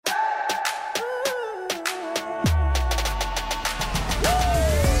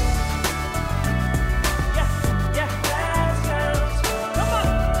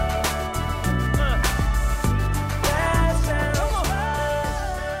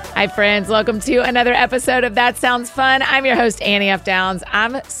Hi, friends. Welcome to another episode of That Sounds Fun. I'm your host, Annie F. Downs.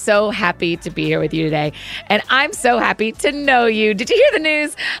 I'm so happy to be here with you today, and I'm so happy to know you. Did you hear the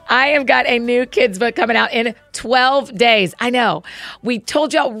news? I have got a new kids book coming out in 12 days. I know. We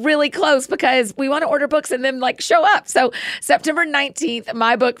told y'all really close because we want to order books and then show up. So September 19th,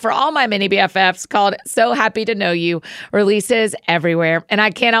 my book for all my mini BFFs called So Happy to Know You releases everywhere. And I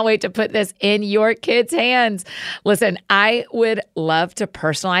cannot wait to put this in your kids' hands. Listen, I would love to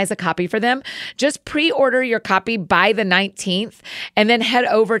personalize a copy for them. Just pre-order your copy by the 19th and then head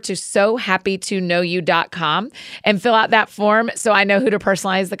over to sohappytoknowyou.com and fill out that form so I know who to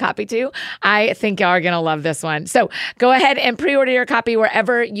personalize the copy to. I think y'all are going to love this one. So go ahead and pre-order your copy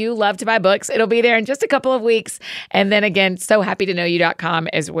wherever you love to buy books. It'll be there in just a couple of weeks. And then again, sohappytoknowyou.com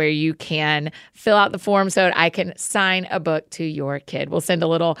is where you can fill out the form so that I can sign a book to your kid. We'll send a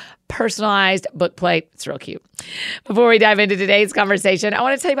little personalized book plate. It's real cute. Before we dive into today's conversation, I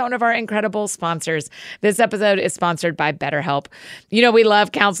want to tell you about one of our incredible sponsors. This episode is sponsored by BetterHelp. You know, we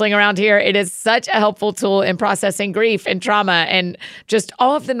love counseling around here. It is such a helpful tool in processing grief and trauma and just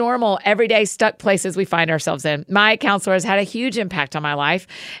all of the normal, everyday stuck places we find ourselves in. My counselor has had a huge impact on my life.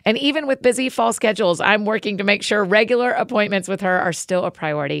 And even with busy fall schedules, I'm working to make sure regular appointments with her are still a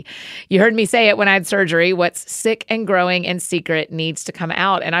priority. You heard me say it when I had surgery, what's sick and growing in secret needs to come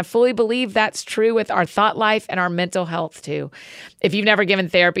out. And I fully believe that's true with our thought life and our mental health too. If you've never given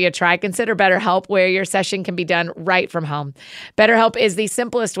therapy a try, consider BetterHelp, where your session can be done right from home. BetterHelp is the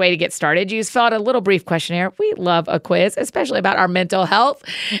simplest way to get started. You just fill out a little brief questionnaire. We love a quiz, especially about our mental health.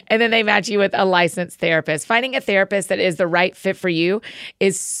 And then they match you with a licensed therapist. Finding a therapist that is the right fit for you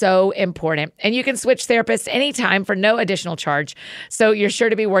is so important. And you can switch therapists anytime for no additional charge. So you're sure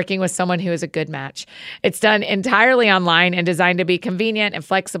to be working with someone who is a good match. It's done entirely online and designed to be convenient and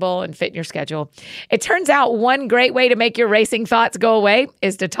flexible and fit in your schedule. It turns out one great way to make your racing thoughts go away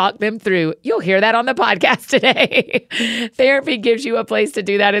is to talk them through. You'll hear that on the podcast today. Therapy gives you a place to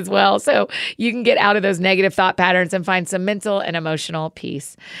do that as well. So you can get out of those negative thought patterns and find some mental and emotional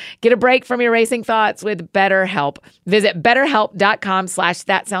peace. Get a break from your racing thoughts with BetterHelp. Visit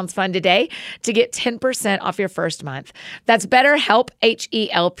betterhelp.com/thatsoundsfun today to get 10% off your first month. That's BetterHelp,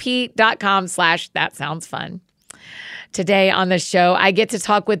 HELP.com/thatsoundsfun. Today on the show, I get to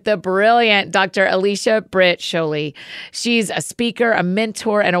talk with the brilliant Dr. Alicia Britt Chole. She's a speaker, a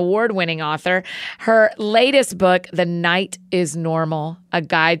mentor, and award-winning author. Her latest book, The Night is Normal, A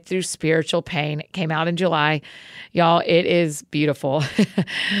Guide Through Spiritual Pain, came out in July. Y'all, it is beautiful.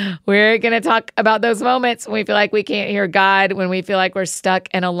 We're going to talk about those moments when we feel like we can't hear God, when we feel like we're stuck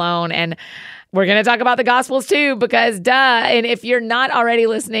and alone. And we're going to talk about the Gospels too, because duh. And if you're not already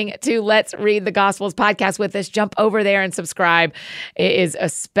listening to Let's Read the Gospels podcast with us, jump over there and subscribe. It is a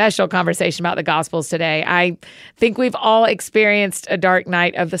special conversation about the Gospels today. I think we've all experienced a dark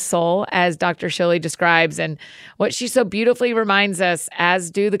night of the soul, as Dr. Chole describes. And what she so beautifully reminds us, as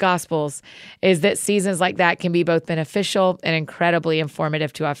do the Gospels, is that seasons like that can be both beneficial and incredibly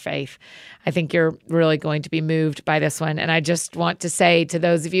informative to our faith. I think you're really going to be moved by this one. And I just want to say to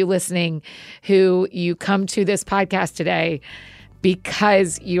those of you listening who you come to this podcast today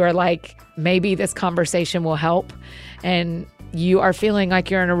because you are like, maybe this conversation will help, and you are feeling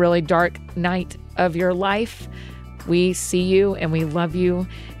like you're in a really dark night of your life, we see you and we love you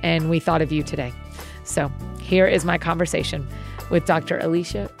and we thought of you today. So here is my conversation with Dr.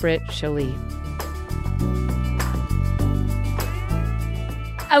 Alicia Britt Chole.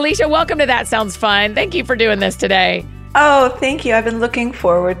 Alicia, welcome to That Sounds Fun. Thank you for doing this today. Oh, thank you. I've been looking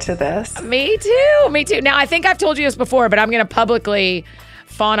forward to this. Me too. Now, I think I've told you this before, but I'm going to publicly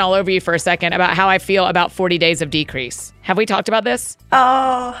fawn all over you for a second about how I feel about 40 Days of Decrease. Have we talked about this?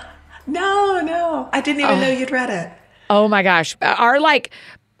 Oh, no. I didn't even know you'd read it. Oh my gosh. Our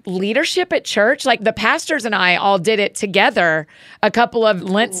leadership at church, the pastors and I all did it together a couple of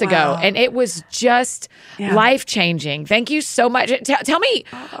Lents ago, and it was just life-changing. Thank you so much. Tell me,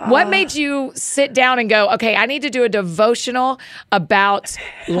 what made you sit down and go, okay, I need to do a devotional about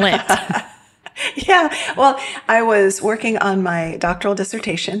Lent? Yeah, well, I was working on my doctoral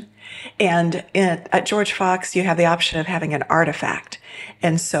dissertation, and at George Fox, you have the option of having an artifact.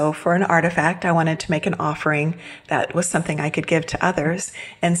 And so for an artifact, I wanted to make an offering that was something I could give to others.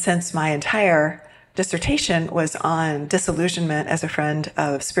 And since my entire dissertation was on disillusionment as a friend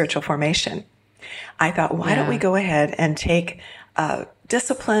of spiritual formation, I thought, why don't we go ahead and take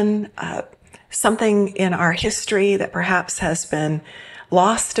discipline, something in our history that perhaps has been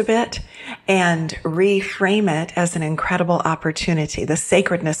lost a bit, and reframe it as an incredible opportunity. The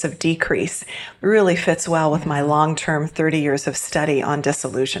sacredness of decrease really fits well with my long-term 30 years of study on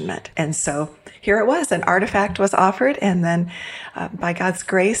disillusionment. And so here it was, an artifact was offered. And then by God's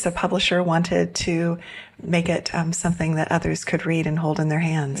grace, a publisher wanted to make it something that others could read and hold in their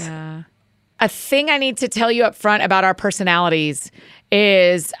hands. Yeah. A thing I need to tell you up front about our personalities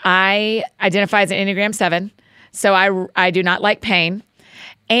is I identify as an Enneagram 7. So I do not like pain,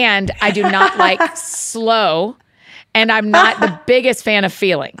 and I do not like slow, and I'm not the biggest fan of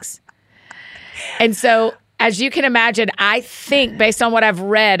feelings. And so, as you can imagine, I think, based on what I've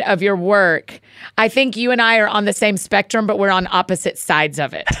read of your work, I think you and I are on the same spectrum, but we're on opposite sides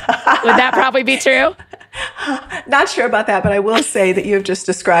of it. Would that probably be true? Not sure about that, but I will say that you have just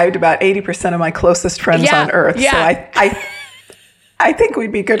described about 80% of my closest friends on earth. Yeah. So I think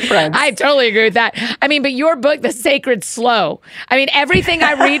we'd be good friends. I totally agree with that. I mean, but your book, The Sacred Slow, I mean, everything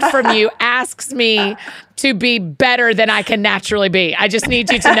I read from you asks me to be better than I can naturally be. I just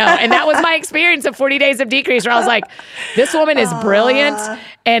need you to know. And that was my experience of 40 Days of Decrease, where I was like, this woman is brilliant.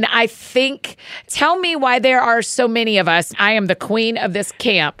 And I think, tell me why there are so many of us. I am the queen of this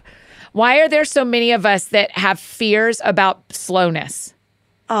camp. Why are there so many of us that have fears about slowness?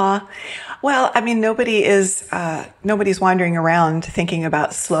 Well, I mean, nobody's wandering around thinking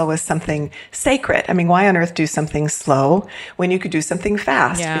about slow as something sacred. I mean, why on earth do something slow when you could do something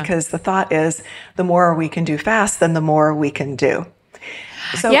fast? Yeah. Because the thought is the more we can do fast, then the more we can do.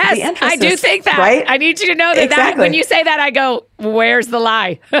 So yes, the emphasis, I do think that. Right? I need you to know that, Exactly. when you say that, I go, where's the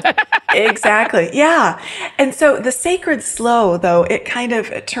lie? Exactly. Yeah. And so the sacred slow, though, it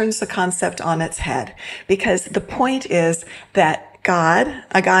turns the concept on its head, because the point is that God,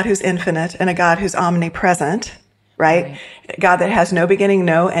 a God who's infinite and a God who's omnipresent, right? A God that has no beginning,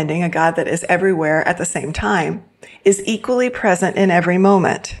 no ending, a God that is everywhere at the same time, is equally present in every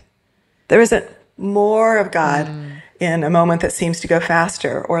moment. There isn't more of God in a moment that seems to go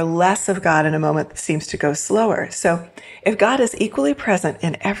faster, or less of God in a moment that seems to go slower. So if God is equally present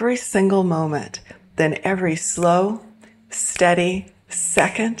in every single moment, then every slow, steady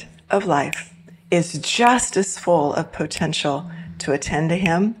second of life is just as full of potential to attend to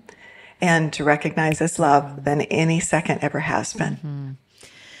Him and to recognize His love than any second ever has been. Mm-hmm.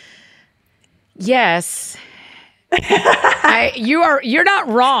 Yes. You're not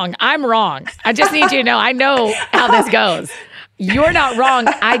wrong. I'm wrong. I just need you to know, I know how this goes. You're not wrong.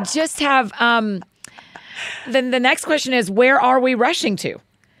 I just have, then the next question is, where are we rushing to?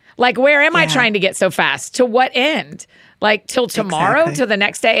 Like, where am I trying to get so fast? To what end? Like, till tomorrow, Exactly. till the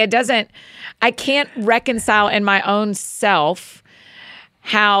next day? I can't reconcile in my own self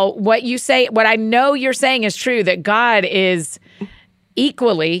how what I know you're saying is true, that God is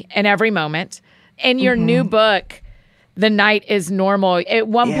equally in every moment. In your new book, The Night is Normal, at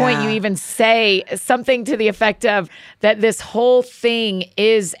one point you even say something to the effect of that this whole thing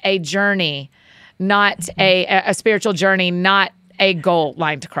is a journey, not a spiritual journey, not a goal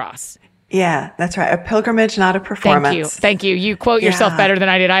line to cross. Yeah, that's right. A pilgrimage, not a performance. Thank you. You quote yourself better than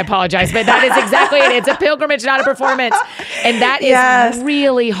I did. I apologize. But that is exactly it. It's a pilgrimage, not a performance. And that is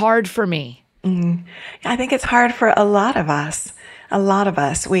really hard for me. I think it's hard for a lot of us. A lot of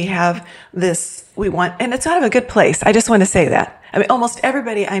us, we have this, and it's out of a good place. I just want to say that. I mean, almost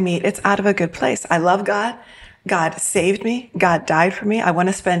everybody I meet, it's out of a good place. I love God. God saved me. God died for me. I want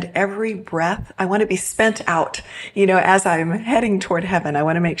to spend every breath. I want to be spent out. As I'm heading toward heaven, I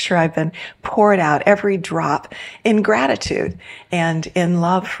want to make sure I've been poured out every drop in gratitude and in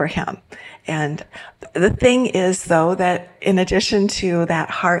love for Him. And the thing is, though, that in addition to that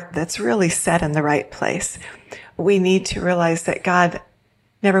heart that's really set in the right place, we need to realize that God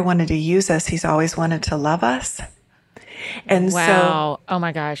never wanted to use us. He's always wanted to love us. And wow. Oh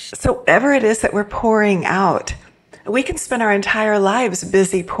my gosh. So whatever it is that we're pouring out, we can spend our entire lives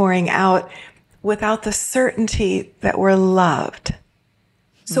busy pouring out without the certainty that we're loved.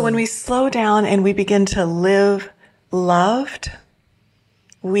 So when we slow down and we begin to live loved,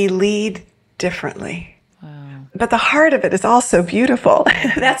 we lead differently. But the heart of it is also beautiful.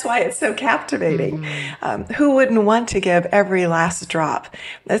 That's why it's so captivating. Who wouldn't want to give every last drop?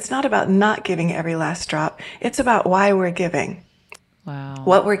 It's not about not giving every last drop. It's about why we're giving. Wow.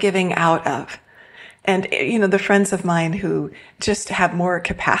 What we're giving out of. And, the friends of mine who just have more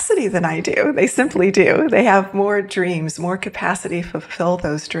capacity than I do, they simply do. They have more dreams, more capacity to fulfill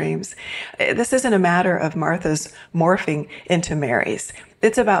those dreams. This isn't a matter of Martha's morphing into Mary's.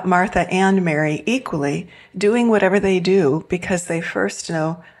 It's about Martha and Mary equally doing whatever they do because they first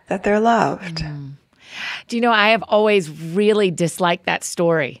know that they're loved. Do you know, I have always really disliked that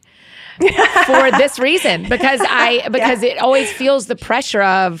story for this reason, because it always feels the pressure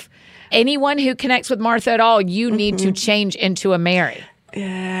of anyone who connects with Martha at all, you need to change into a Mary.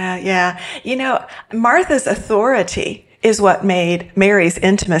 Yeah. Martha's authority is what made Mary's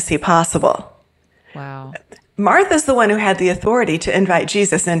intimacy possible. Wow. Martha's the one who had the authority to invite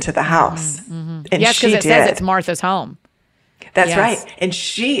Jesus into the house. And Yes, she because it did. says it's Martha's home. That's Yes. right. And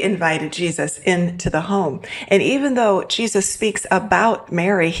she invited Jesus into the home. And even though Jesus speaks about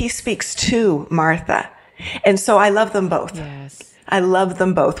Mary, he speaks to Martha. And so I love them both. Yes. I love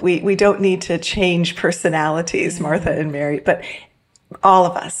them both. We don't need to change personalities, Martha and Mary, but all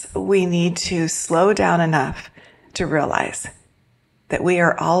of us, we need to slow down enough to realize that we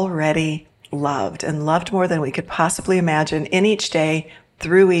are already loved and loved more than we could possibly imagine in each day,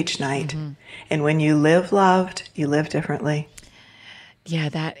 through each night. And when you live loved, you live differently. Yeah,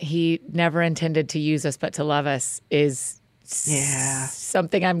 that he never intended to use us, but to love us is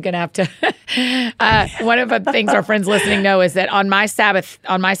something I'm going to have to. One of the things our friends listening know is that on my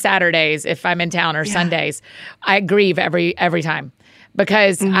Saturdays, if I'm in town or Sundays, I grieve every time.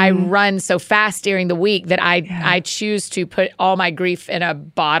 Because I run so fast during the week that I choose to put all my grief in a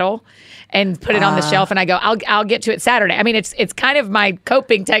bottle and put it on the shelf, and I go, I'll get to it Saturday. I mean, it's kind of my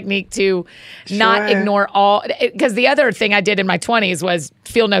coping technique to not ignore all. Because the other thing I did in my 20s was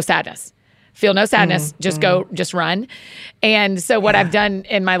feel no sadness. Feel no sadness. Just run. And so what I've done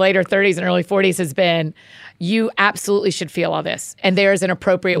in my later 30s and early 40s has been, you absolutely should feel all this. And there is an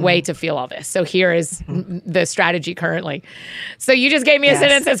appropriate way to feel all this. So here is the strategy currently. So you just gave me a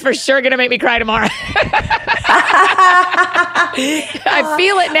sentence that's for sure going to make me cry tomorrow. I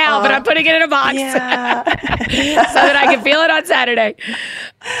feel it now, but I'm putting it in a box so that I can feel it on Saturday.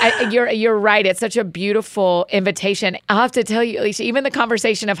 You're right. It's such a beautiful invitation. I'll have to tell you, Alicia, even the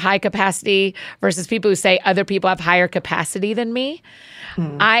conversation of high capacity versus people who say other people have higher capacity than me.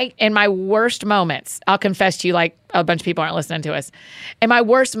 In my worst moments, I'll confess to you, like a bunch of people aren't listening to us. In my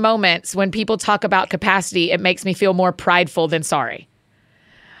worst moments, when people talk about capacity, it makes me feel more prideful than sorry.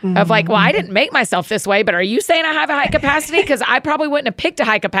 Of like, well, I didn't make myself this way, but are you saying I have a high capacity? Because I probably wouldn't have picked a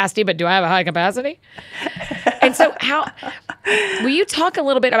high capacity, but do I have a high capacity? And so will you talk a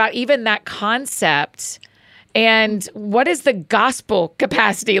little bit about even that concept? And what is the gospel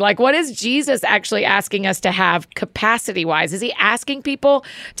capacity? Like, what is Jesus actually asking us to have capacity-wise? Is he asking people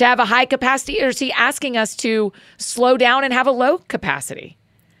to have a high capacity, or is he asking us to slow down and have a low capacity?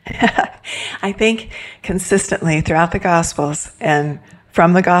 I think consistently throughout the Gospels and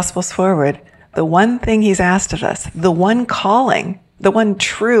from the Gospels forward, the one thing he's asked of us, the one calling, the one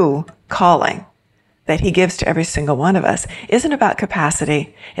true calling that he gives to every single one of us isn't about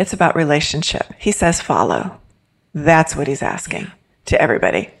capacity. It's about relationship. He says, follow. That's what he's asking to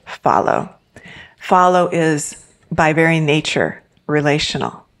everybody. Follow. Follow is by very nature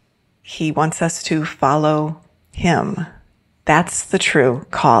relational. He wants us to follow him. That's the true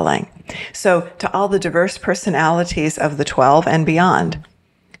calling. So to all the diverse personalities of the 12 and beyond,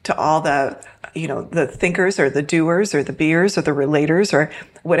 to all the thinkers or the doers or the beers or the relators or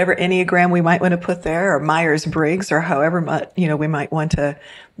whatever Enneagram we might want to put there, or Myers-Briggs, or however much, we might want to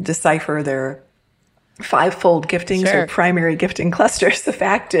decipher their fivefold giftings or primary gifting clusters. The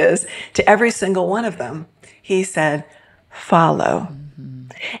fact is, to every single one of them, he said, follow.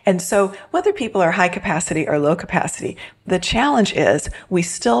 And so whether people are high capacity or low capacity, the challenge is we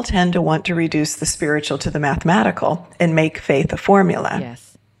still tend to want to reduce the spiritual to the mathematical and make faith a formula.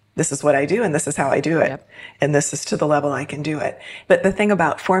 Yes. This is what I do, and this is how I do it. Yep. And this is to the level I can do it. But the thing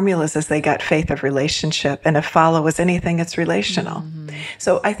about formulas is they got faith of relationship. And if follow is anything, it's relational.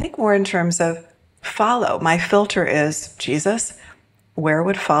 So I think more in terms of follow. My filter is, Jesus, where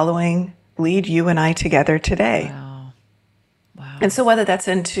would following lead you and I together today? Wow. And so whether that's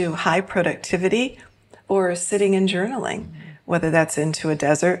into high productivity or sitting and journaling, whether that's into a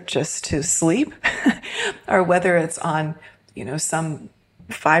desert just to sleep, or whether it's on, some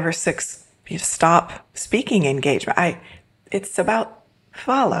 5 or 6 stop speaking engagement, it's about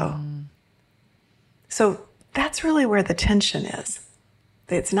follow. So that's really where the tension is.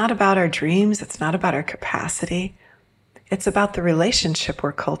 It's not about our dreams. It's not about our capacity. It's about the relationship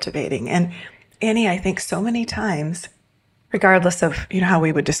we're cultivating. And Annie, I think so many times, regardless of how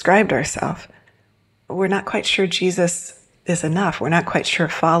we would describe ourselves, we're not quite sure Jesus is enough. We're not quite sure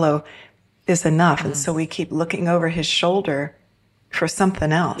follow is enough. And so we keep looking over his shoulder for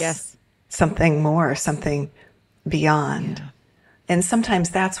something else. Yes. Something more, something beyond. Yeah. And sometimes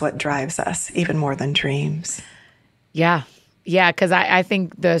that's what drives us, even more than dreams. Yeah. Yeah, because I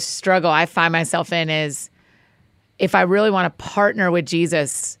think the struggle I find myself in is if I really want to partner with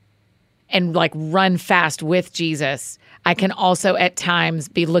Jesus and like run fast with Jesus, I can also at times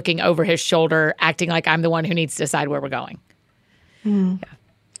be looking over his shoulder, acting like I'm the one who needs to decide where we're going. Yeah.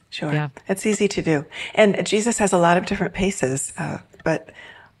 Sure. Yeah. It's easy to do. And Jesus has a lot of different paces, but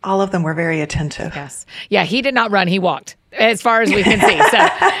all of them were very attentive. Yes. Yeah, he did not run, he walked, as far as we can see. So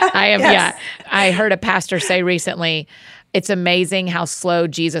Yes. I heard a pastor say recently, it's amazing how slow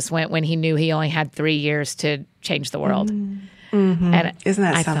Jesus went when he knew he only had 3 years to change the world. And Isn't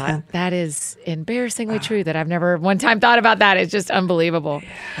that I something? thought, that is embarrassingly true that I've never one time thought about that. It's just unbelievable.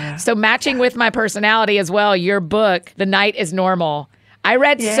 So matching with my personality as well, your book, The Night is Normal. I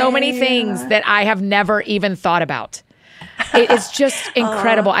read so many things that I have never even thought about. It's just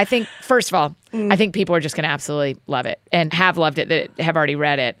incredible. I think, first of all, I think people are just going to absolutely love it and have loved it that have already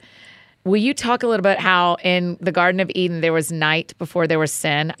read it. Will you talk a little bit how in the Garden of Eden there was night before there was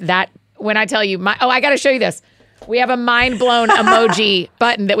sin? That when I tell you, I got to show you this. We have a mind blown emoji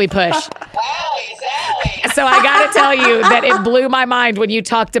button that we push. So I got to tell you that it blew my mind when you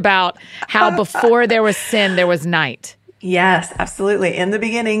talked about how before there was sin, there was night. Yes, absolutely. In the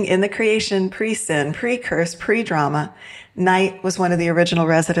beginning, in the creation, pre-sin, pre-curse, pre-drama, night was one of the original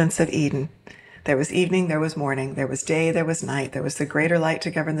residents of Eden. There was evening, there was morning, there was day, there was night. There was the greater light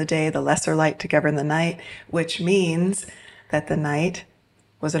to govern the day, the lesser light to govern the night, which means that the night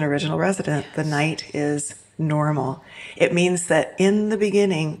was an original resident. The night is normal. It means that in the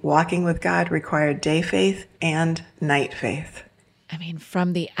beginning, walking with God required day faith and night faith. I mean,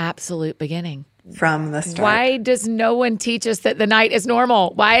 from the absolute beginning. From the start. Why does no one teach us that the night is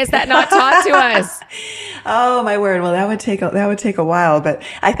normal? Why is that not taught to us? Oh, my word. Well, that would take a while, but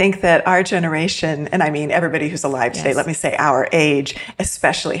I think that our generation, and I mean everybody who's alive today, let me say our age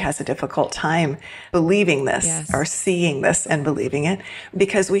especially, has a difficult time believing this or seeing this and believing it,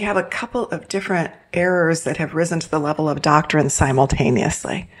 because we have a couple of different errors that have risen to the level of doctrine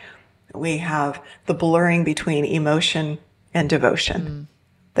simultaneously. We have the blurring between emotion and devotion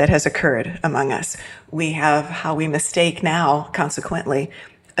that has occurred among us. We have how we mistake now, consequently,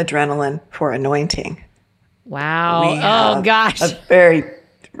 adrenaline for anointing. Wow. We have oh, gosh. A very,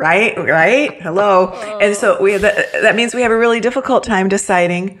 right? Hello. And so that means we have a really difficult time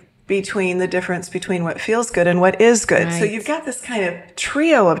deciding between the difference between what feels good and what is good. Right. So you've got this kind of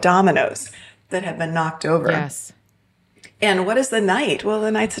trio of dominoes that have been knocked over. Yes. And what is the night? Well,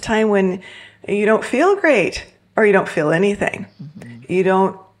 the night's a time when you don't feel great or you don't feel anything. You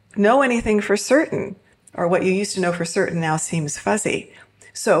don't know anything for certain, or what you used to know for certain now seems fuzzy.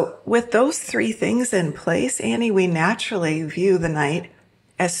 So with those three things in place, Annie, we naturally view the night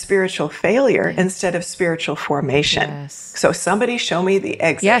as spiritual failure instead of spiritual formation. Yes. So somebody show me the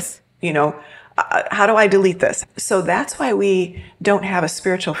exit. Yes. How do I delete this? So that's why we don't have a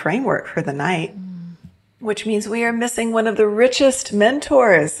spiritual framework for the night, which means we are missing one of the richest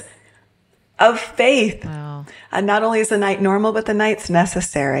mentors of faith. Wow. And not only is the night normal, but the night's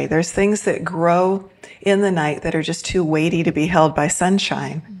necessary. There's things that grow in the night that are just too weighty to be held by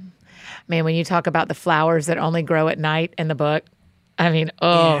sunshine. Man, when you talk about the flowers that only grow at night in the book, I mean,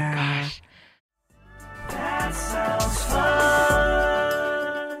 gosh. That sounds fun.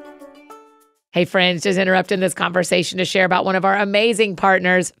 Hey friends, just interrupting this conversation to share about one of our amazing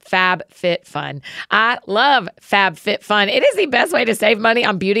partners, FabFitFun. I love FabFitFun. It is the best way to save money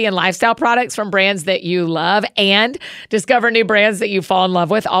on beauty and lifestyle products from brands that you love and discover new brands that you fall in love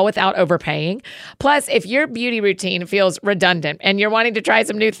with, all without overpaying. Plus, if your beauty routine feels redundant and you're wanting to try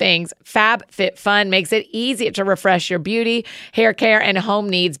some new things, FabFitFun makes it easy to refresh your beauty, hair care, and home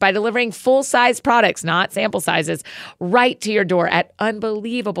needs by delivering full-size products, not sample sizes, right to your door at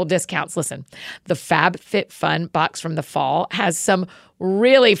unbelievable discounts. Listen. The FabFitFun box from the fall has some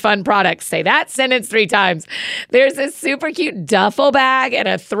really fun products. Say that sentence 3 times. There's this super cute duffel bag and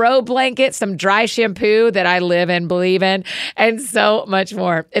a throw blanket, some dry shampoo that I live and believe in, and so much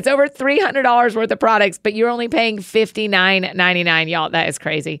more. It's over $300 worth of products, but you're only paying $59.99, y'all. That is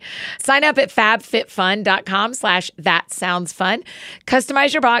crazy. Sign up at fabfitfun.com/thatsoundsfun.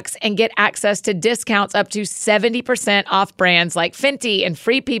 Customize your box and get access to discounts up to 70% off brands like Fenty and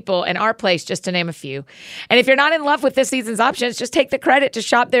Free People and Our Place, just to name a few. And if you're not in love with this season's options, just take the credit to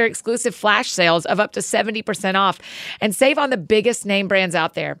shop their exclusive flash sales of up to 70% off and save on the biggest name brands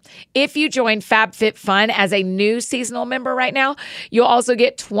out there. If you join FabFitFun as a new seasonal member right now, you'll also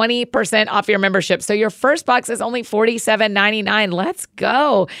get 20% off your membership. So your first box is only $47.99. Let's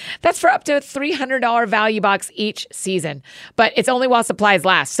go. That's for up to a $300 value box each season. But it's only while supplies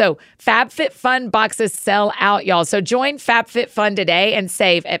last. So FabFitFun boxes sell out, y'all. So join FabFitFun today and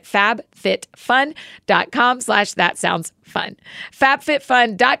save at fabfitfun.com/thatsoundsfun.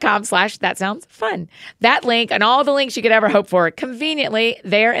 fabfitfun.com/thatsoundsfun. That link and all the links you could ever hope for, conveniently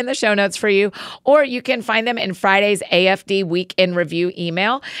there in the show notes for you, or you can find them in Friday's AFD Week in Review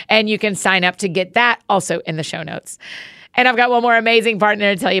email, and you can sign up to get that also in the show notes. And I've got one more amazing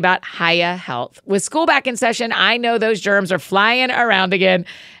partner to tell you about, Hiya Health. With school back in session, I know those germs are flying around again.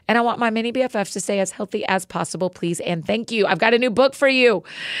 And I want my mini BFFs to stay as healthy as possible, please. And thank you. I've got a new book for you.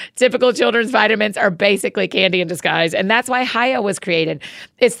 Typical children's vitamins are basically candy in disguise. And that's why Hiya was created.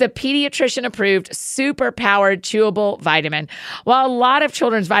 It's the pediatrician-approved, super-powered, chewable vitamin. While a lot of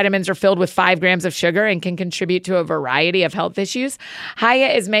children's vitamins are filled with 5 grams of sugar and can contribute to a variety of health issues, Hiya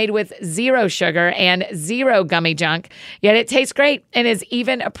is made with 0 sugar and 0 gummy junk. Yet it tastes great and is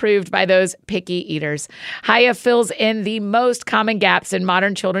even approved by those picky eaters. Hiya fills in the most common gaps in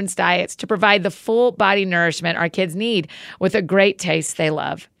modern children's diets to provide the full body nourishment our kids need with a great taste they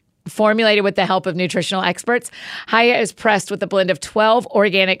love. Formulated with the help of nutritional experts, Hiya is pressed with a blend of 12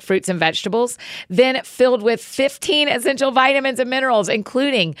 organic fruits and vegetables, then filled with 15 essential vitamins and minerals,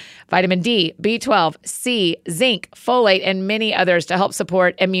 including vitamin D, B12, C, zinc, folate, and many others to help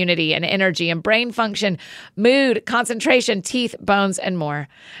support immunity and energy and brain function, mood, concentration, teeth, bones, and more.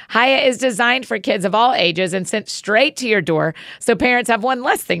 Hiya is designed for kids of all ages and sent straight to your door, so parents have one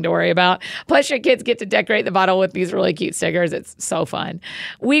less thing to worry about. Plus, your kids get to decorate the bottle with these really cute stickers. It's so fun.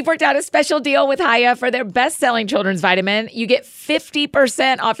 We've worked out a special deal with Hiya for their best-selling children's vitamin. You get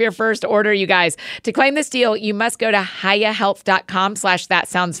 50% off your first order, you guys. To claim this deal, you must go to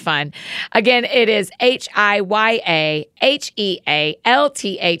hiyahealth.com/thatsoundsfun. Again, it is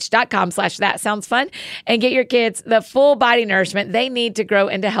hiyahealth.com/thatsoundsfun and get your kids the full body nourishment they need to grow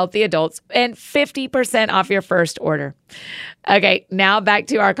into healthy adults and 50% off your first order. Okay, now back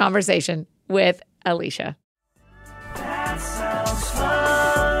to our conversation with Alicia. That sounds fun.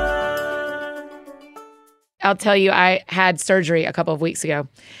 I'll tell you, I had surgery a couple of weeks ago,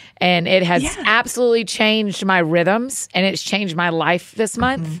 and it has absolutely changed my rhythms, and it's changed my life this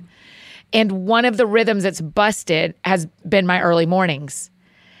month. And one of the rhythms that's busted has been my early mornings.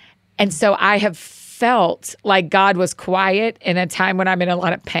 And so I have felt like God was quiet in a time when I'm in a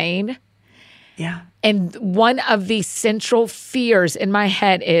lot of pain. Yeah. And one of the central fears in my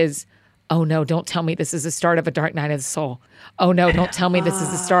head is, oh no, don't tell me this is the start of a dark night of the soul. Oh no, don't tell me this is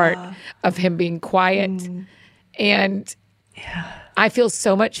the start of him being quiet. And I feel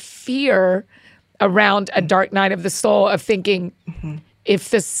so much fear around a dark night of the soul of thinking, if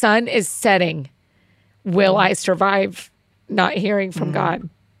the sun is setting, will I survive not hearing from God?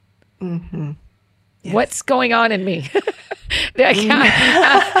 What's going on in me? Diagnose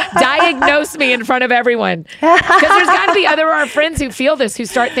me in front of everyone. Because there's got to be our friends who feel this, who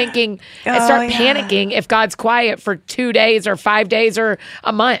start thinking and start panicking if God's quiet for 2 days or 5 days or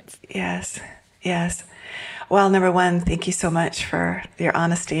a month. Yes. Well, number one, thank you so much for your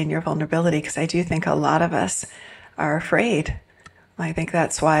honesty and your vulnerability, because I do think a lot of us are afraid. I think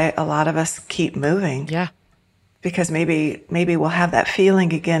that's why a lot of us keep moving. Yeah. Because maybe we'll have that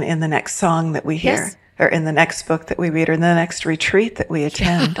feeling again in the next song that we hear, or in the next book that we read, or in the next retreat that we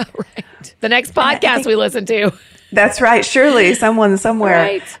attend. Right. The next podcast we listen to. That's right. Surely someone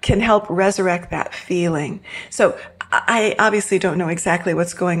somewhere can help resurrect that feeling. So I obviously don't know exactly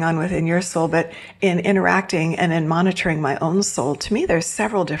what's going on within your soul, but in interacting and in monitoring my own soul, to me, there's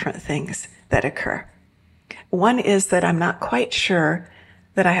several different things that occur. One is that I'm not quite sure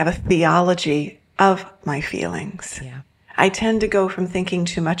that I have a theology of my feelings. Yeah. I tend to go from thinking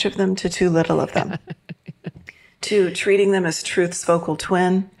too much of them to too little of them, to treating them as truth's focal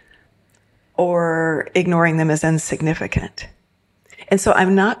twin, or ignoring them as insignificant. And so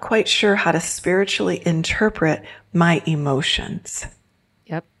I'm not quite sure how to spiritually interpret my emotions.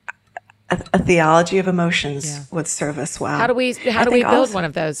 Yep. A theology of emotions would serve us well. How do we build one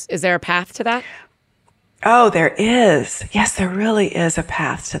of those? Is there a path to that? Oh, there is. Yes, there really is a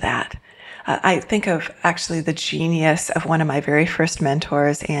path to that. I think of actually the genius of one of my very first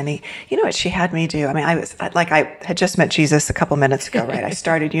mentors, Annie. You know what she had me do? I mean, I had just met Jesus a couple minutes ago, right? I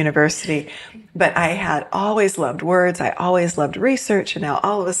started university, but I had always loved words. I always loved research. And now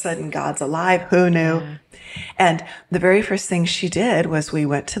all of a sudden God's alive. Who knew? Yeah. And the very first thing she did was we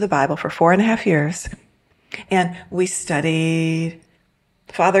went to the Bible for 4.5 years, and we studied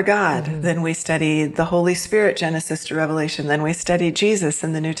Father God. Then we studied the Holy Spirit, Genesis to Revelation. Then we studied Jesus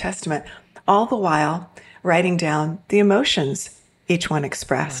in the New Testament. All the while writing down the emotions each one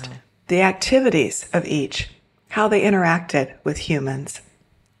expressed, the activities of each, how they interacted with humans.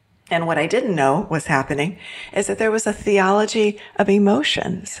 And what I didn't know was happening is that there was a theology of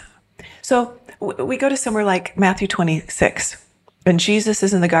emotions. So we go to somewhere like Matthew 26, and Jesus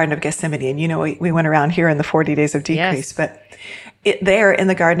is in the Garden of Gethsemane. And you know, we went around here in the 40 days of decrease, but there in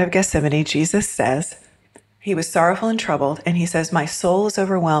the Garden of Gethsemane, Jesus says, he was sorrowful and troubled, and he says, my soul is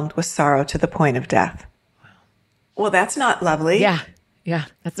overwhelmed with sorrow to the point of death. Well, that's not lovely. Yeah.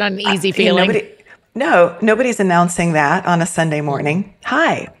 That's not an easy feeling. No, nobody's announcing that on a Sunday morning.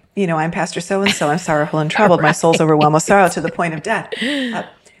 Hi, I'm Pastor so-and-so. I'm sorrowful and troubled. My soul's overwhelmed with sorrow to the point of death.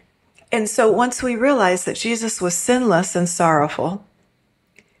 And so once we realize that Jesus was sinless and sorrowful,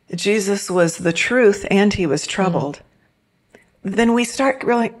 Jesus was the truth and he was troubled, then we start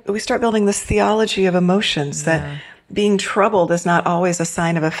building this theology of emotions that being troubled is not always a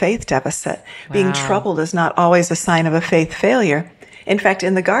sign of a faith deficit. Being troubled is not always a sign of a faith failure. In fact,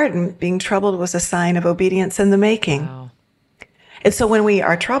 in the garden, being troubled was a sign of obedience in the making. Wow. And so when we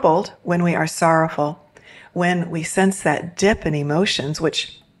are troubled, when we are sorrowful, when we sense that dip in emotions,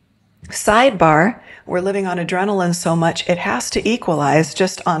 which, sidebar, we're living on adrenaline so much, it has to equalize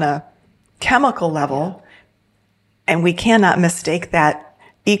just on a chemical level. And we cannot mistake that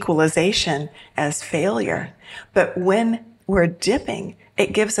equalization as failure. But when we're dipping,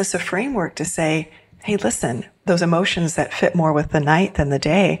 it gives us a framework to say, hey, listen, those emotions that fit more with the night than the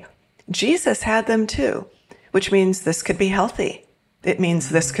day, Jesus had them too, which means this could be healthy. It means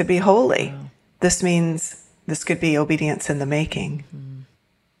this could be holy. This means this could be obedience in the making.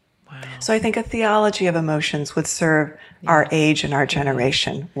 So I think a theology of emotions would serve our age and our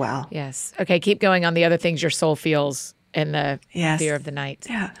generation well. Yes. Okay, keep going on the other things your soul feels in the fear of the night.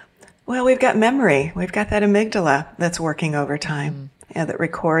 Yeah. Well, we've got memory. We've got that amygdala that's working overtime. That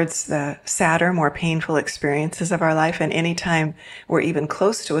records the sadder, more painful experiences of our life. And anytime we're even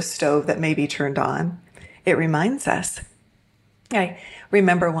close to a stove that may be turned on, it reminds us. I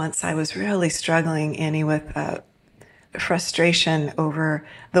remember once I was really struggling, Annie, with frustration over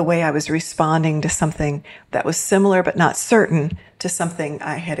the way I was responding to something that was similar but not certain to something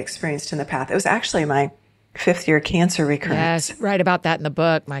I had experienced in the past. It was actually my 5th-year cancer recurrence. Yes, write about that in the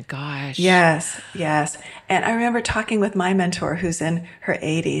book. My gosh. Yes. And I remember talking with my mentor who's in her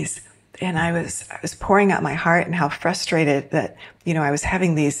 80s, and I was pouring out my heart and how frustrated that, I was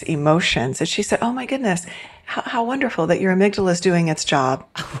having these emotions. And she said, oh my goodness, how wonderful that your amygdala is doing its job.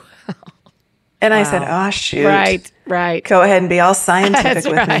 And I said, oh, shoot. Right. Go ahead and be all scientific That's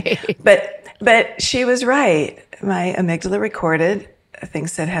with right. me. But she was right. My amygdala recorded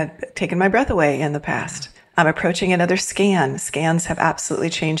things that had taken my breath away in the past. I'm approaching another scan. Scans have absolutely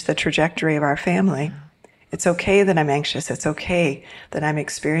changed the trajectory of our family. It's okay that I'm anxious. It's okay that I'm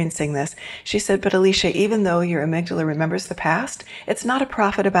experiencing this. She said, but Alicia, even though your amygdala remembers the past, it's not a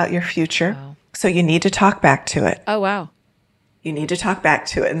prophet about your future. Wow. So you need to talk back to it. Oh, wow. You need to talk back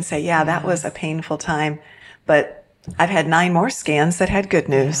to it and say, yeah, that was a painful time, but I've had 9 more scans that had good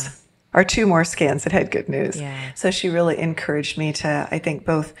news, or 2 more scans that had good news. Yeah. So she really encouraged me to, I think,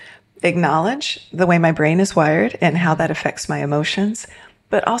 both acknowledge the way my brain is wired and how that affects my emotions,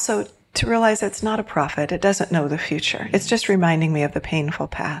 but also to realize it's not a prophet. It doesn't know the future. It's just reminding me of the painful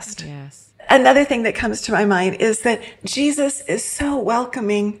past. Yes. Another thing that comes to my mind is that Jesus is so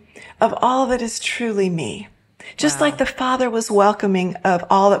welcoming of all that is truly me. Just like the Father was welcoming of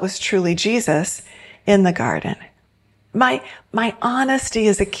all that was truly Jesus in the garden. My honesty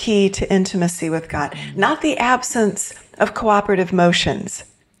is a key to intimacy with God, not the absence of cooperative emotions.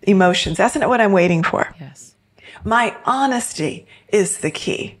 That's not what I'm waiting for. Yes. My honesty is the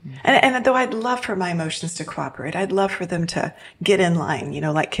key. And though I'd love for my emotions to cooperate, I'd love for them to get in line,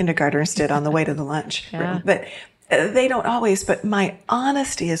 like kindergartners did on the way to the lunch. But they don't always, but my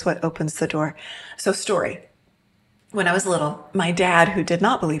honesty is what opens the door. So story. When I was little, my dad, who did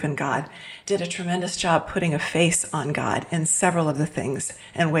not believe in God, did a tremendous job putting a face on God in several of the things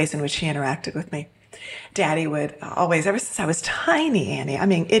and ways in which he interacted with me. Daddy would always, ever since I was tiny, Annie,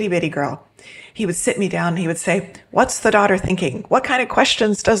 itty bitty girl, he would sit me down and he would say, what's the daughter thinking? What kind of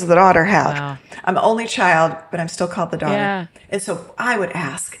questions does the daughter have? Wow. I'm the only child, but I'm still called the daughter. Yeah. And so I would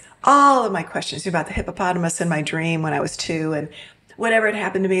ask all of my questions about the hippopotamus in my dream when I was 2, and whatever had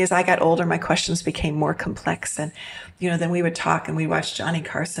happened to me as I got older, my questions became more complex. And, then we would talk and we watched Johnny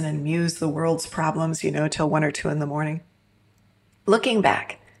Carson and muse the world's problems, till 1 or 2 in the morning. Looking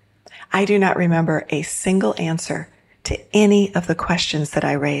back, I do not remember a single answer to any of the questions that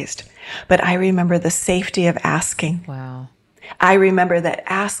I raised, but I remember the safety of asking. Wow. I remember that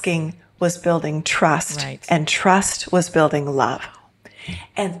asking was building trust, and trust was building love.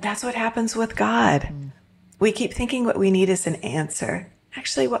 And that's what happens with God. We keep thinking what we need is an answer.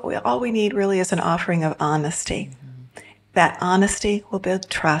 Actually, all we need really is an offering of honesty. That honesty will build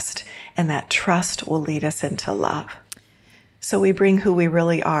trust, and that trust will lead us into love. So we bring who we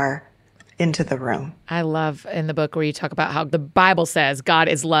really are into the room. I love in the book where you talk about how the Bible says God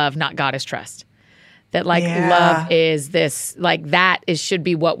is love, not God is trust. That love is this, should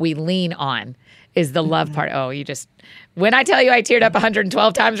be what we lean on, is the love part. Oh, when I tell you I teared up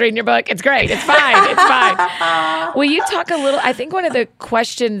 112 times reading your book, it's great. It's fine. Will you talk a little, I think one of the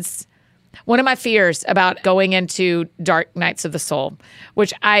questions One of my fears about going into dark nights of the soul,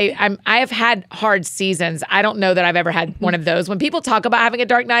 which I have had hard seasons. I don't know that I've ever had one of those. When people talk about having a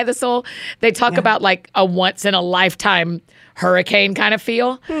dark night of the soul, they talk about like a once in a lifetime hurricane kind of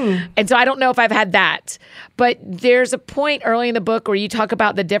feel. And so I don't know if I've had that. But there's a point early in the book where you talk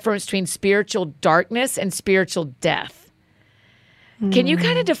about the difference between spiritual darkness and spiritual death. Can you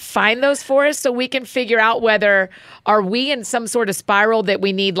kind of define those for us so we can figure out whether are we in some sort of spiral that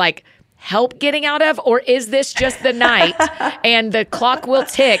we need like help getting out of, or is this just the night and the clock will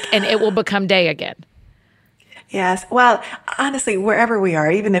tick and it will become day again? Yes. Well, honestly, wherever we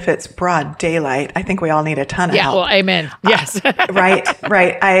are, even if it's broad daylight, I think we all need a ton of help. Well, amen. Yes. Right.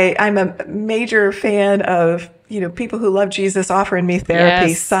 I'm a major fan of, people who love Jesus offering me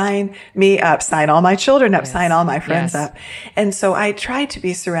therapy. Yes. Sign me up, sign all my children up, sign all my friends Yes. up. And so I try to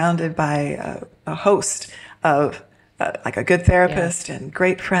be surrounded by a host of like a good therapist and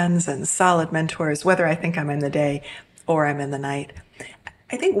great friends and solid mentors, whether I think I'm in the day or I'm in the night.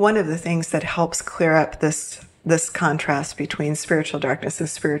 I think one of the things that helps clear up this contrast between spiritual darkness and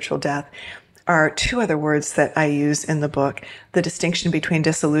spiritual death are two other words that I use in the book, the distinction between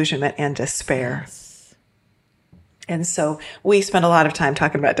disillusionment and despair. Yes. And so we spend a lot of time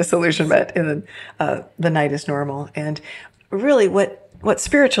talking about disillusionment in The Night is Normal. And really what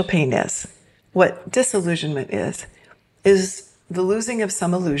spiritual pain is, what disillusionment is the losing of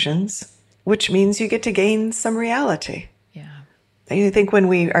some illusions, which means you get to gain some reality. I think when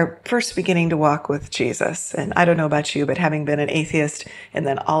we are first beginning to walk with Jesus, and I don't know about you, but having been an atheist and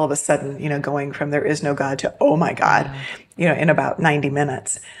then all of a sudden, going from there is no God to, oh my God, in about 90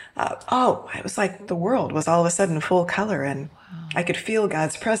 minutes. It was like the world was all of a sudden full color and I could feel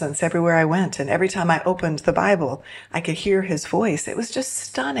God's presence everywhere I went. And every time I opened the Bible, I could hear his voice. It was just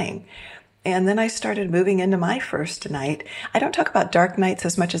stunning. And then I started moving into my first night. I don't talk about dark nights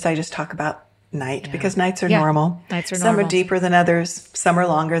as much as I just talk about night because nights are normal. Nights are some normal. are deeper than others. Some are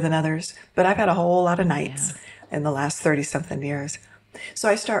longer than others. But I've had a whole lot of nights in the last 30-something years. So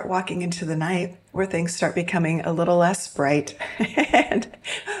I start walking into the night where things start becoming a little less bright and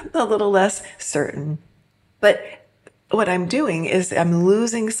a little less certain. But what I'm doing is I'm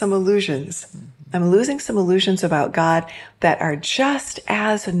losing some illusions. I'm losing some illusions about God that are just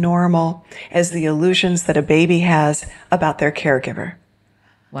as normal as the illusions that a baby has about their caregiver.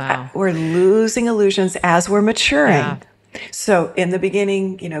 Wow. We're losing illusions as we're maturing. Yeah. So in the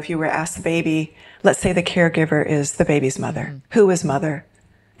beginning, if you were asked the baby, let's say the caregiver is the baby's mother. Who is mother?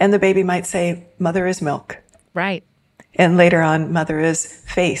 And the baby might say, mother is milk. Right. And later on, mother is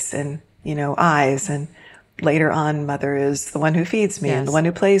face and, eyes. And later on, mother is the one who feeds me and the one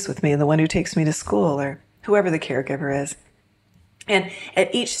who plays with me and the one who takes me to school or whoever the caregiver is. And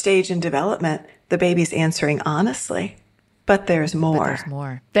at each stage in development, the baby's answering honestly. But there's more. There's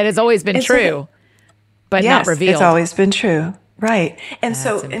more. That has always been true, but yes, not revealed. It's always been true. Right. And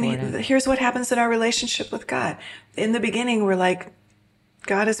That's important. here's what happens in our relationship with God. In the beginning, we're like,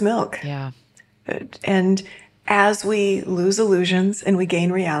 God is milk. Yeah. And as we lose illusions and we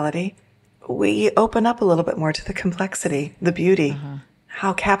gain reality, we open up a little bit more to the complexity, the beauty,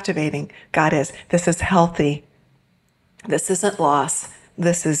 how captivating God is. This is healthy. This isn't loss.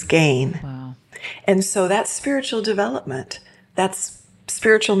 This is gain. Wow. And so that's spiritual development. That's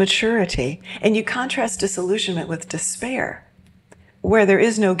spiritual maturity. And you contrast disillusionment with despair, where there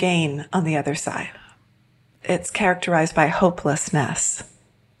is no gain on the other side. It's characterized by hopelessness.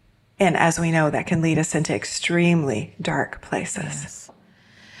 And as we know, that can lead us into extremely dark places.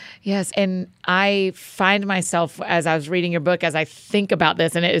 Yes. And I find myself, as I was reading your book, as I think about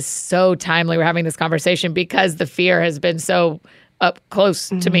this, and it is so timely we're having this conversation because the fear has been so up close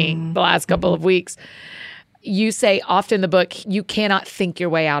to me the last couple of weeks. You say often in the book, you cannot think your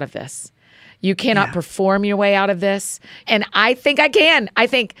way out of this. You cannot perform your way out of this. And I think I can. I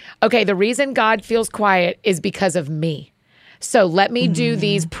think, okay, the reason God feels quiet is because of me. So let me do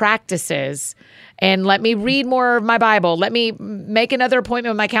these practices and let me read more of my Bible. Let me make another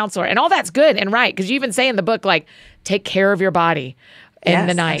appointment with my counselor. And all that's good and right. Because you even say in the book, like, take care of your body in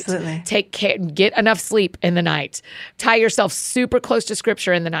the night. Absolutely. Take care, get enough sleep in the night. Tie yourself super close to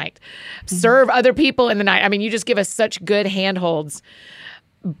scripture in the night. Serve other people in the night. I mean, you just give us such good handholds.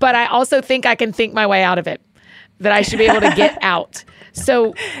 But I also think I can think my way out of it, that I should be able to get out.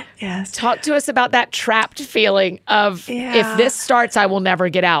 So talk to us about that trapped feeling of if this starts, I will never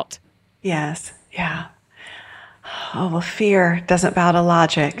get out. Yes. Yeah. Oh, well, fear doesn't bow to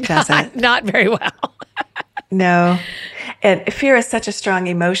logic, does it? Not very well. No. And fear is such a strong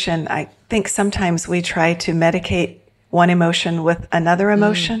emotion. I think sometimes we try to medicate one emotion with another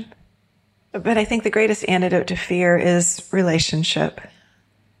emotion. But I think the greatest antidote to fear is relationship.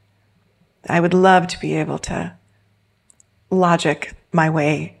 I would love to be able to logic my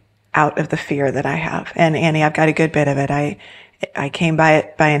way out of the fear that I have. And Annie, I've got a good bit of it. I came by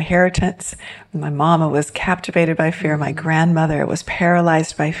it by inheritance. My mama was captivated by fear. My grandmother was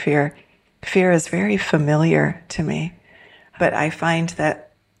paralyzed by fear. Fear is very familiar to me, but I find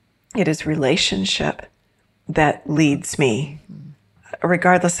that it is relationship that leads me,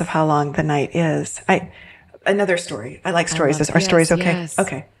 regardless of how long the night is. Another story. I like stories. Are stories okay? Yes.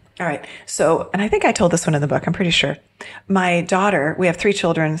 Okay. All right. So, and I think I told this one in the book, I'm pretty sure. My daughter, we have 3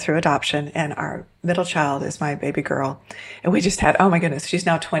 children through adoption, and our middle child is my baby girl. And we just had, oh my goodness, she's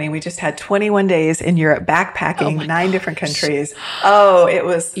now 20. We just had 21 days in Europe backpacking, 9 different countries. Oh, it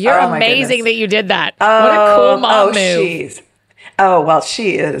was, You're oh my amazing goodness. that you did that. What a cool mom move. Well,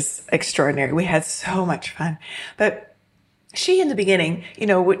 she is extraordinary. We had so much fun. But she, in the beginning,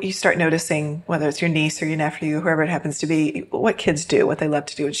 you start noticing, whether it's your niece or your nephew, whoever it happens to be, what kids do, what they love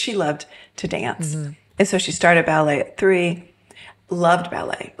to do. And she loved to dance. And so she started ballet at 3, loved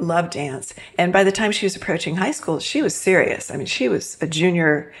ballet, loved dance. And by the time she was approaching high school, she was serious. I mean, she was a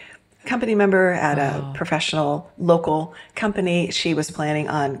junior company member at a professional local company. She was planning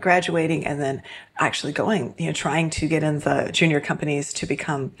on graduating and then actually going, trying to get in the junior companies to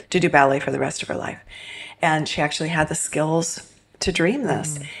do ballet for the rest of her life. And she actually had the skills to dream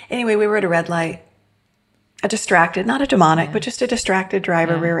this. Anyway, we were at a red light. A distracted, not a demonic, but just a distracted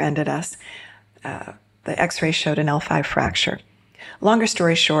driver rear-ended us. The x-ray showed an L5 fracture. Longer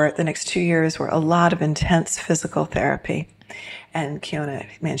story short, the next 2 years were a lot of intense physical therapy. And Kiona,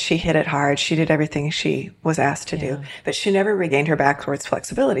 man, she hit it hard. She did everything she was asked to do, but she never regained her backwards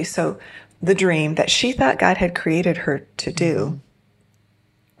flexibility. So the dream that she thought God had created her to do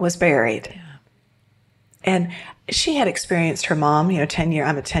was buried. And she had experienced her mom, I'm a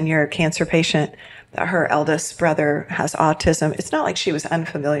 10-year cancer patient. Her eldest brother has autism. It's not like she was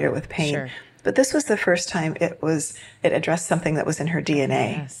unfamiliar with pain. Sure. But this was the first time it addressed something that was in her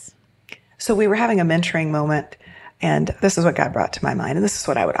DNA. Yes. So we were having a mentoring moment, and this is what God brought to my mind, and this is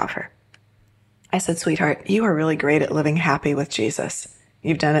what I would offer. I said, sweetheart, you are really great at living happy with Jesus.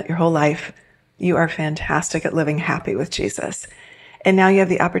 You've done it your whole life. You are fantastic at living happy with Jesus. And now you have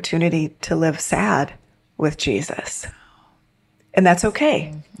the opportunity to live sad with Jesus. And that's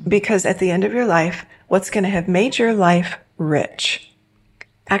okay, because at the end of your life, what's going to have made your life rich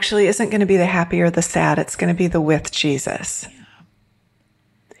actually isn't going to be the happy or the sad. It's going to be the with Jesus.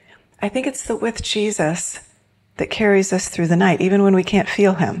 I think it's the with Jesus that carries us through the night, even when we can't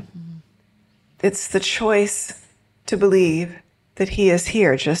feel him. It's the choice to believe that he is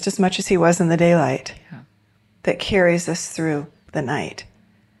here just as much as he was in the daylight that carries us through the night.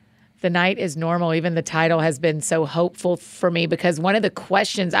 The night is normal. Even the title has been so hopeful for me, because one of the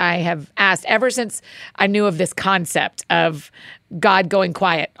questions I have asked ever since I knew of this concept of God going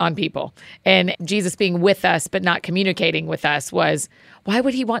quiet on people and Jesus being with us but not communicating with us was, why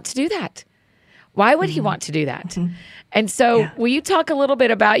would he want to do that? Why would he want to do that? And so will you talk a little bit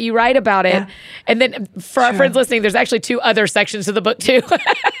about, you write about it, and then for our friends listening, there's actually 2 other sections of the book too,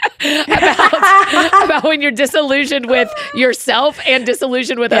 about when you're disillusioned with yourself and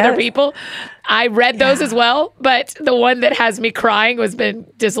disillusioned with other people. I read those as well, but the one that has me crying was been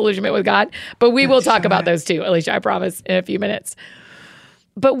disillusionment with God. But we will talk about those too, Alicia, I promise, in a few minutes.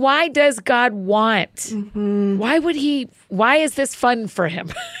 But why does God want? Why is this fun for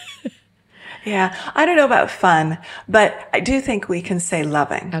him? Yeah, I don't know about fun, but I do think we can say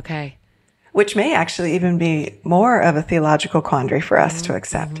loving. Okay. Which may actually even be more of a theological quandary for us to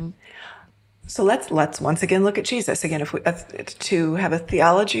accept. So let's once again look at Jesus. Again, if we to have a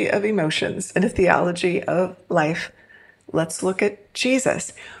theology of emotions and a theology of life, let's look at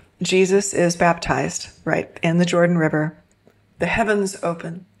Jesus. Jesus is baptized, right, in the Jordan River. The heavens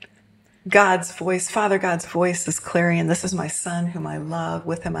open. God's voice, Father God's voice is clarion. This is my son whom I love.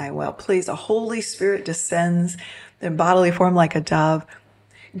 With him I am well pleased. A Holy Spirit descends in bodily form like a dove.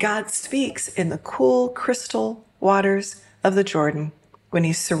 God speaks in the cool crystal waters of the Jordan when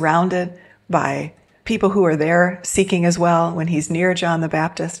he's surrounded by people who are there seeking as well, when he's near John the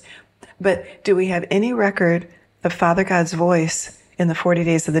Baptist. But do we have any record of Father God's voice in the 40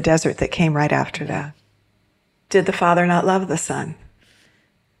 days of the desert that came right after that? Did the Father not love the Son?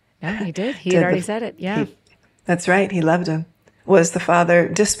 No, he did. He had already said it. Yeah. That's right. He loved him. Was the Father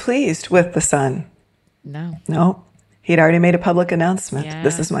displeased with the Son? No. No. He'd already made a public announcement. Yeah.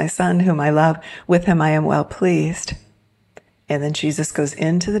 This is my Son whom I love. With him I am well pleased. And then Jesus goes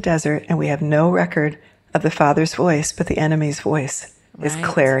into the desert, and we have no record of the Father's voice, but the enemy's voice is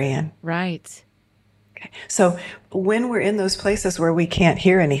clarion. Right. Okay. So when we're in those places where we can't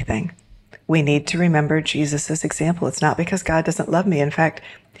hear anything, we need to remember Jesus's example. It's not because God doesn't love me. In fact,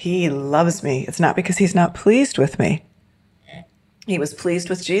 he loves me. It's not because he's not pleased with me. He was pleased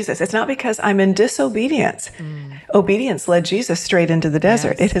with Jesus. It's not because I'm in disobedience. Obedience led Jesus straight into the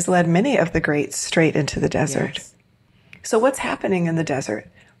desert. Yes. It has led many of the greats straight into the desert. Yes. So what's happening in the desert?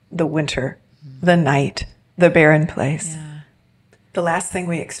 The winter, the night, the barren place. Yeah. The last thing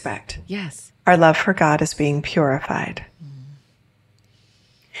we expect. Yes. Our love for God is being purified.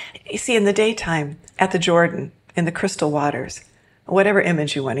 You see, in the daytime, at the Jordan, in the crystal waters, whatever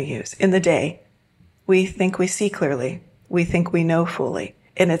image you want to use, in the day, we think we see clearly. We think we know fully.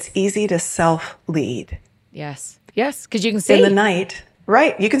 And it's easy to self-lead. Yes. Yes, because you can see. In the night,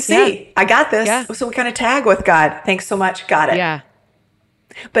 right, you can see. Yeah. I got this. Yeah. So we kind of tag with God. Thanks so much. Got it. Yeah.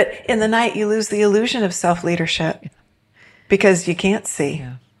 But in the night, you lose the illusion of self-leadership because you can't see.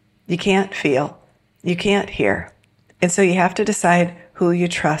 Yeah. You can't feel. You can't hear. And so you have to decide who you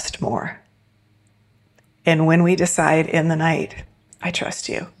trust more. And when we decide in the night, I trust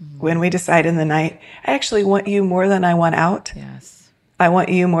you. When we decide in the night, I actually want you more than I want out. Yes. I want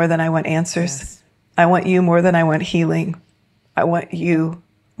you more than I want answers. Yes. I want you more than I want healing. I want you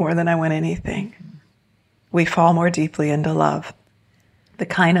more than I want anything. We fall more deeply into love. The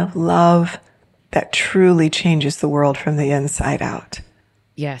kind of love that truly changes the world from the inside out.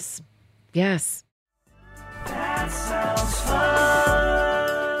 Yes. Yes. That sounds fun.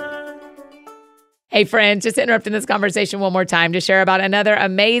 Hey, friends, just interrupting this conversation one more time to share about another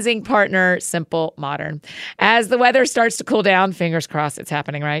amazing partner, Simple Modern. As the weather starts to cool down, fingers crossed it's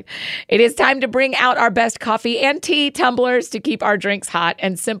happening, right? It is time to bring out our best coffee and tea tumblers to keep our drinks hot,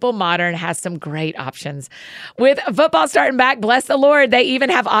 and Simple Modern has some great options. With football starting back, bless the Lord, they even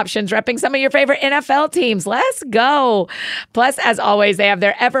have options repping some of your favorite NFL teams. Let's go. Plus, as always, they have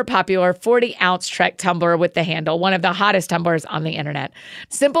their ever popular 40-ounce Trek tumbler with the handle, one of the hottest tumblers on the internet.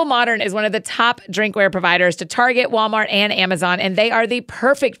 Simple Modern is one of the top drinkware providers to Target, Walmart, and Amazon, and they are the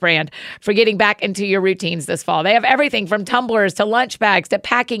perfect brand for getting back into your routines this fall. They have everything from tumblers to lunch bags to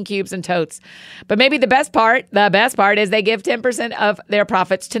packing cubes and totes. But maybe the best part is they give 10% of their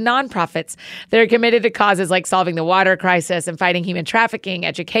profits to nonprofits. They're committed to causes like solving the water crisis and fighting human trafficking,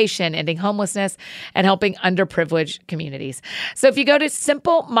 education, ending homelessness, and helping underprivileged communities. So if you go to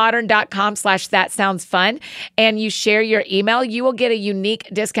simplemodern.com/thatsoundsfun and you share your email, you will get a unique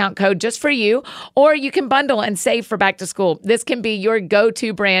discount code just for you. Or you can bundle and save for back to school. This can be your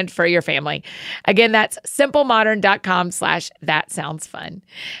go-to brand for your family. Again, that's simplemodern.com/thatsoundsfun.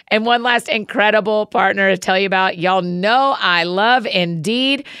 And one last incredible partner to tell you about. Y'all know I love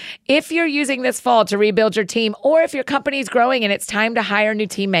Indeed. If you're using this fall to rebuild your team, or if your company's growing and it's time to hire new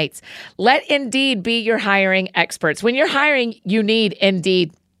teammates, let Indeed be your hiring experts. When you're hiring, you need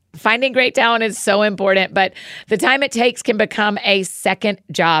Indeed. Finding great talent is so important, but the time it takes can become a second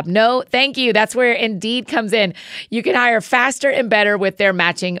job. No, thank you. That's where Indeed comes in. You can hire faster and better with their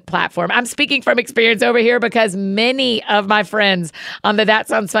matching platform. I'm speaking from experience over here because many of my friends on the That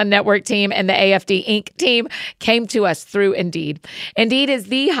Sounds Fun Network team and the AFD Inc. team came to us through Indeed. Indeed is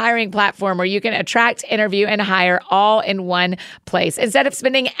the hiring platform where you can attract, interview, and hire all in one place. Instead of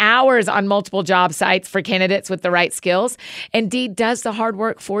spending hours on multiple job sites for candidates with the right skills, Indeed does the hard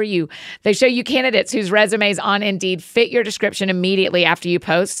work for you. They show you candidates whose resumes on Indeed fit your description immediately after you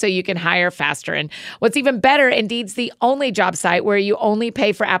post so you can hire faster. And what's even better, Indeed's the only job site where you only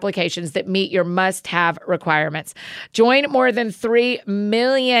pay for applications that meet your must-have requirements. Join more than 3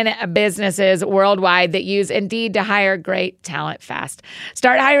 million businesses worldwide that use Indeed to hire great talent fast.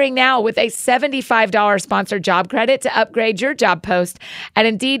 Start hiring now with a $75 sponsored job credit to upgrade your job post at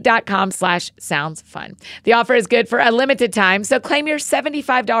Indeed.com/soundsfun. The offer is good for a limited time, so claim your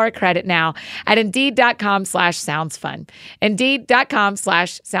 $75 credit now at Indeed.com/soundsfun.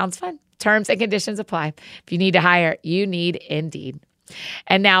 Indeed.com/soundsfun. Terms and conditions apply. If you need to hire, you need Indeed.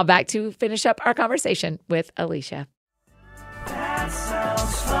 And now back to finish up our conversation with Alicia. That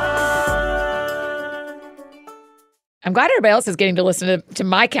sounds fun. I'm glad everybody else is getting to listen to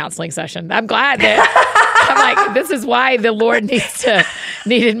my counseling session. I'm glad that I'm like, this is why the Lord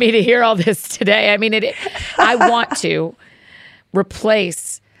needed me to hear all this today. I mean, I want to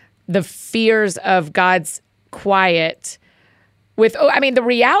replace the fears of God's quiet with, the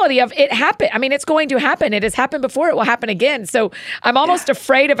reality of it happened. I mean, it's going to happen. It has happened before. It will happen again. So I'm almost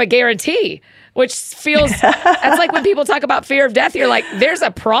afraid of a guarantee, which feels, that's like when people talk about fear of death, you're like, there's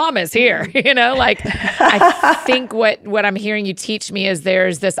a promise here, I think what I'm hearing you teach me is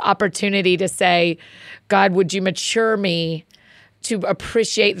there's this opportunity to say, God, would you mature me to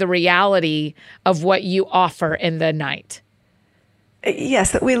appreciate the reality of what you offer in the night? Yes,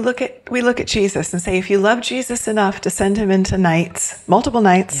 that we look at Jesus and say, if you love Jesus enough to send him into nights, multiple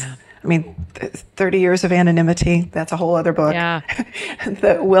nights, I mean, 30 Years of Anonymity, that's a whole other book. Yeah.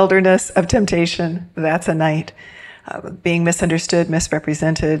 The Wilderness of Temptation, that's a night. Being misunderstood,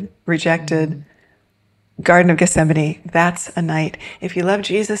 misrepresented, rejected. Garden of Gethsemane, that's a night. If you love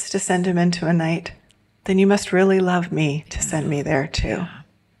Jesus to send him into a night, then you must really love me to send me there too.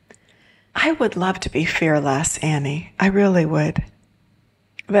 I would love to be fearless, Annie. I really would.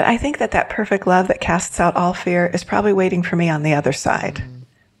 But I think that perfect love that casts out all fear is probably waiting for me on the other side.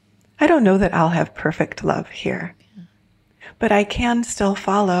 I don't know that I'll have perfect love here, but I can still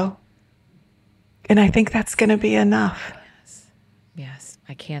follow. And I think that's going to be enough. Yes,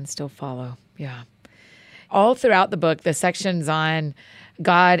 I can still follow. Yeah. All throughout the book, the sections on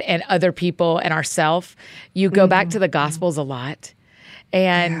God and other people and ourself, you go back to the Gospels a lot.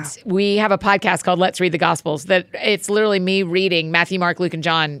 And we have a podcast called Let's Read the Gospels that it's literally me reading Matthew, Mark, Luke, and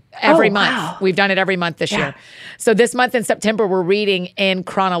John every month. Wow. We've done it every month this year. So this month in September, we're reading in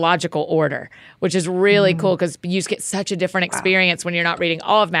chronological order, which is really cool because you just get such a different experience when you're not reading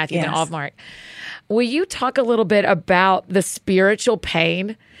all of Matthew and all of Mark. Will you talk a little bit about the spiritual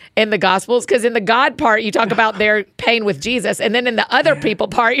pain in the Gospels? Because in the God part, you talk about their pain with Jesus. And then in the other people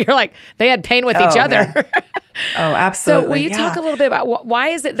part, you're like, they had pain with each other. Oh, absolutely. So will you talk a little bit about why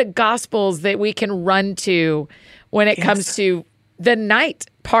is it the Gospels that we can run to when it comes to the night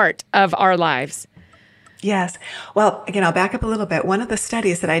part of our lives? Yes. Well, again, I'll back up a little bit. One of the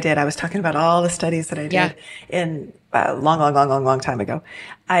studies that I did, I was talking about all the studies that I did in a long time ago.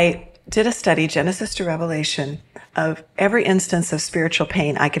 I did a study, Genesis to Revelation, of every instance of spiritual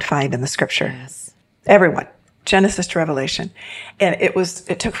pain I could find in the scripture. Yes. Everyone. Genesis to Revelation. And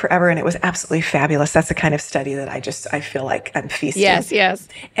it took forever and it was absolutely fabulous. That's the kind of study that I feel like I'm feasting. Yes.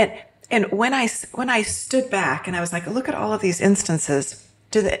 And when I stood back and I was like, look at all of these instances,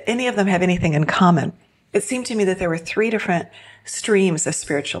 any of them have anything in common? It seemed to me that there were three different streams of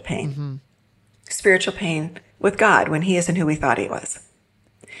spiritual pain. Spiritual pain with God when he isn't who we thought he was.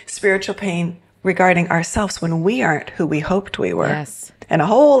 Spiritual pain regarding ourselves when we aren't who we hoped we were. Yes. And a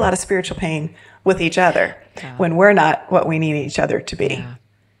whole lot of spiritual pain with each other when we're not what we need each other to be. Yeah.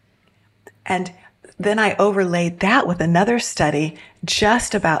 And then I overlaid that with another study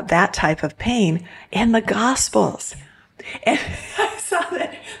just about that type of pain in the Gospels. And I saw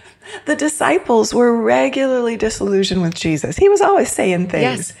that the disciples were regularly disillusioned with Jesus. He was always saying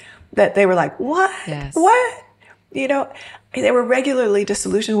things that they were like, what? Yes. What? You know, they were regularly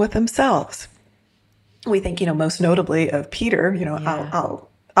disillusioned with themselves. We think, most notably of Peter,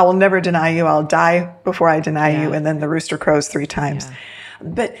 I will never deny you. I'll die before I deny you. And then the rooster crows 3 times.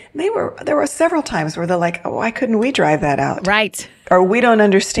 But there were several times where they're like, oh, why couldn't we drive that out? Right. Or we don't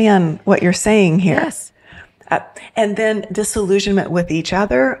understand what you're saying here. Yes. And then disillusionment with each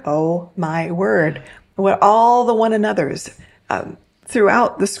other. Oh my word. All the one another's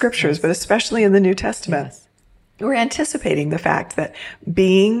throughout the scriptures, but especially in the New Testament, we're anticipating the fact that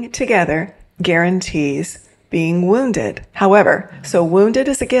being together guarantees being wounded. However, so wounded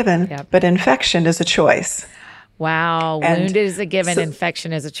is a given, but infection is a choice. Wow. Wounded is a given,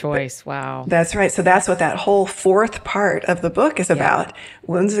 infection is a choice. Wow. That's right. So that's what that whole 4th part of the book is about.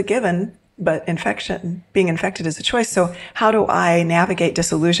 Wounds is a given, but being infected is a choice. So how do I navigate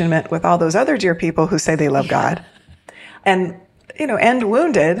disillusionment with all those other dear people who say they love God and, and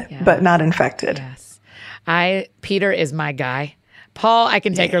wounded, but not infected? Yes. Peter is my guy. Paul, I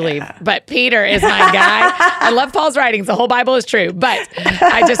can take or leave, but Peter is my guy. I love Paul's writings. The whole Bible is true, but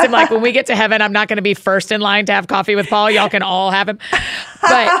I just am like, when we get to heaven, I'm not going to be first in line to have coffee with Paul. Y'all can all have him.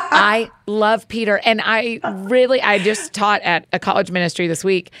 But I love Peter. And I just taught at a college ministry this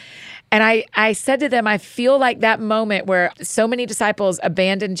week. And I said to them, I feel like that moment where so many disciples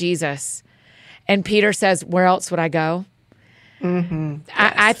abandoned Jesus and Peter says, where else would I go? Mm-hmm.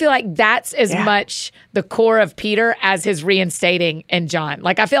 Yes. I feel like that's as much the core of Peter as his reinstating in John.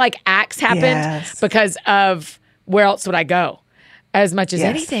 Like I feel like Acts happened because of where else would I go as much as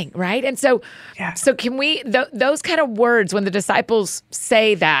anything, right? And so can we, those kind of words, when the disciples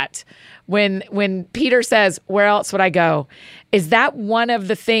say that, when Peter says, where else would I go? Is that one of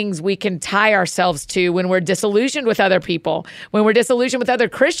the things we can tie ourselves to when we're disillusioned with other people, when we're disillusioned with other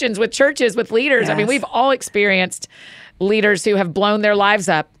Christians, with churches, with leaders? I mean, we've all experienced leaders who have blown their lives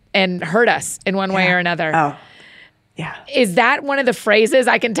up and hurt us in one way or another. Oh, yeah. Is that one of the phrases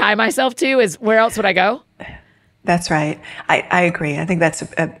I can tie myself to, is where else would I go? That's right. I agree. I think that's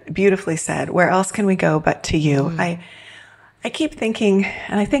beautifully said. Where else can we go but to you? Mm. I keep thinking,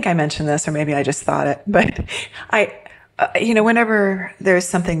 and I think I mentioned this, or maybe I just thought it, but whenever there's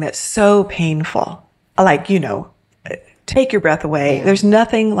something that's so painful, like, take your breath away. Yeah. There's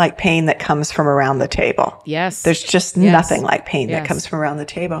nothing like pain that comes from around the table. Yes. There's just nothing like pain that comes from around the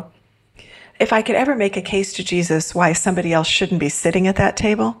table. if I could ever make a case to Jesus why somebody else shouldn't be sitting at that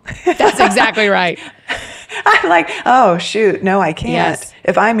table, That's exactly right. I'm like, oh, shoot, no, I can't. Yes.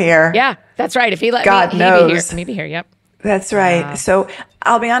 If I'm here, Yeah, that's right. If he let God me, knows. he'd be here. Yep. that's right. So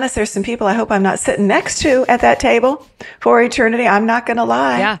I'll be honest, there's some people I hope I'm not sitting next to at that table for eternity. I'm not going to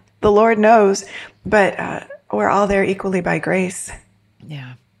lie. Yeah. The Lord knows. But we're all there equally by grace.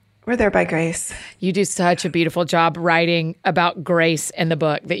 Yeah. We're there by grace. You do such a beautiful job writing about grace in the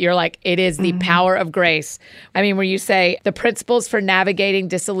book that you're like, it is the power of grace. I mean, where you say the principles for navigating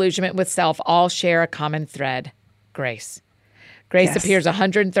disillusionment with self all share a common thread, grace. Grace Yes. appears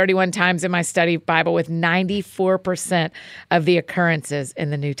 131 times in my study Bible with 94% of the occurrences in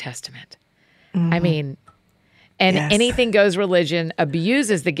the New Testament. I mean, and Yes. anything goes religion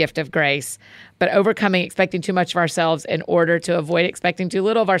abuses the gift of grace, but overcoming expecting too much of ourselves in order to avoid expecting too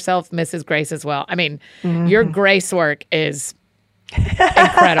little of ourselves misses grace as well. I mean, your grace work is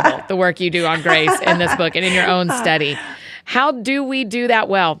incredible, the work you do on grace in this book and in your own study. How do we do that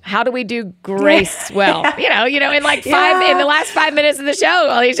well? How do we do grace well? You know, in like in the last 5 minutes of the show,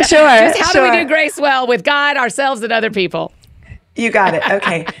 Alicia, Sure, just how do we sure. do grace well with God, ourselves, and other people? You got it.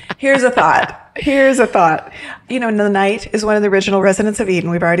 Okay. Here's a thought. You know, the night is one of the original residents of Eden.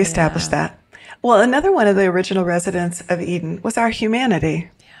 We've already established that. Well, another one of the original residents of Eden was our humanity.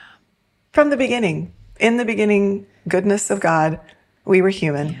 From the beginning. In the beginning, goodness of God, we were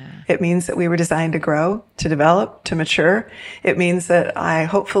human. It means that we were designed to grow, to develop, to mature. It means that I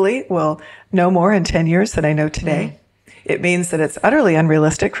hopefully will know more in 10 years than I know today. It means that it's utterly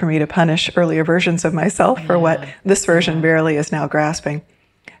unrealistic for me to punish earlier versions of myself for what this version barely is now grasping.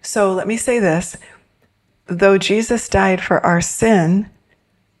 So let me say this. Though Jesus died for our sin,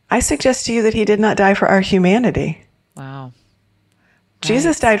 I suggest to you that he did not die for our humanity. Wow.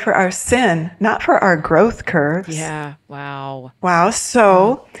 Jesus died for our sin, not for our growth curves. Yeah. Wow. Wow.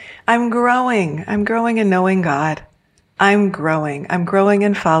 So I'm growing. I'm growing in knowing God. I'm growing. I'm growing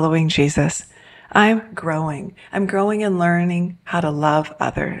in following Jesus. I'm growing. I'm growing in learning how to love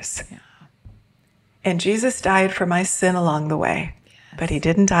others. And Jesus died for my sin along the way, but he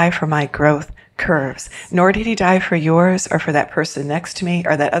didn't die for my growth curves, nor did he die for yours or for that person next to me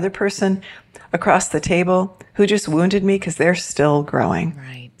or that other person across the table who just wounded me because they're still growing.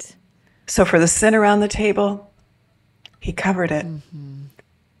 Right. So for the sin around the table, he covered it.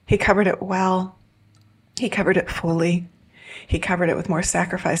 He covered it well. He covered it fully. He covered it with more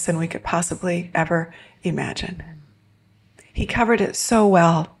sacrifice than we could possibly ever imagine. He covered it so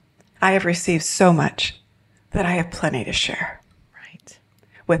well. I have received so much that I have plenty to share Right.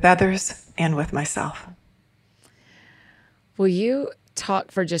 with others and with myself. Will you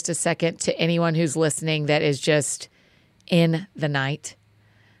talk for just a second to anyone who's listening that is just in the night?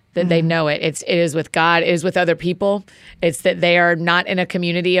 That they know it. It is with God. It is with other people. It's that they are not in a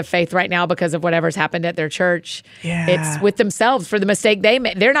community of faith right now because of whatever's happened at their church. Yeah. It's with themselves for the mistake they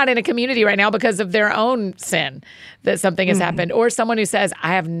made. They're not in a community right now because of their own sin that something has happened. Or someone who says,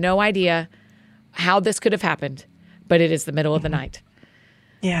 I have no idea how this could have happened, but it is the middle of the night.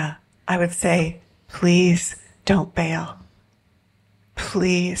 Yeah, I would say, please don't bail.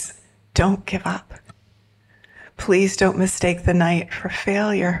 Please don't give up. Please don't mistake the night for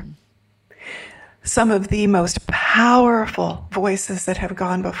failure. Some of the most powerful voices that have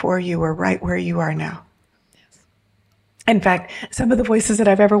gone before you are right where you are now. In fact, some of the voices that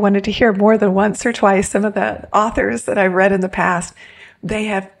I've ever wanted to hear more than once or twice, some of the authors that I've read in the past, they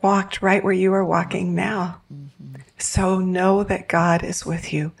have walked right where you are walking now. So know that God is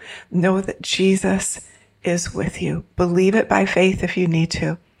with you. Know that Jesus is with you. Believe it by faith if you need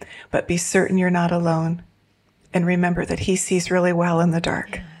to, but be certain you're not alone. And remember that he sees really well in the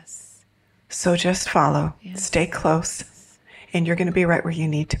dark. Yes. So just follow, Yes. stay close, and you're going to be right where you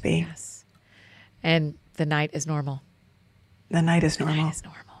need to be. Yes. And the night is normal. The night is normal. The night is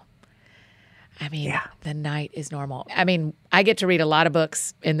normal. I mean, Yeah. the night is normal. I mean, I get to read a lot of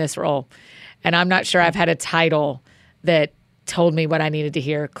books in this role, and I'm not sure I've had a title that told me what I needed to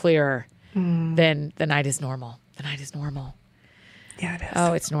hear clearer than the night is normal. The night is normal. Yeah, it is.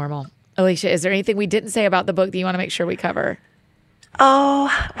 Oh, it's normal. Alicia, is there anything we didn't say about the book that you want to make sure we cover? Oh,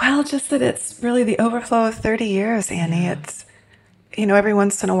 well, just that it's really the overflow of 30 years, Annie. It's, every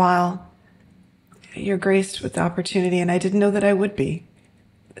once in a while, you're graced with the opportunity, and I didn't know that I would be,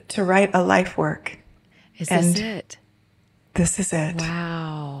 to write a life work. Is And this it? This is it.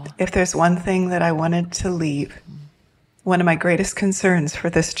 Wow. If there's one thing that I wanted to leave, one of my greatest concerns for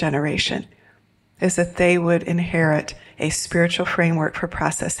this generation is that they would inherit a spiritual framework for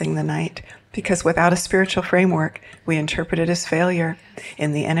processing the night. Because without a spiritual framework, we interpret it as failure,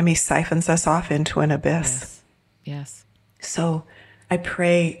 and the enemy siphons us off into an abyss. Yes. So I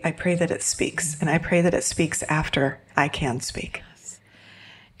pray that it speaks, and I pray that it speaks after I can speak.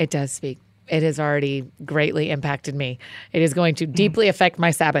 It does speak. It has already greatly impacted me. It is going to deeply affect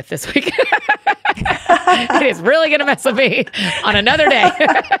my Sabbath this week. It is really going to mess with me on another day.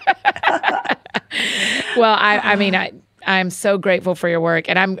 Well, I'm so grateful for your work.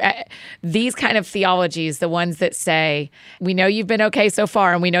 And these kind of theologies, the ones that say, we know you've been okay so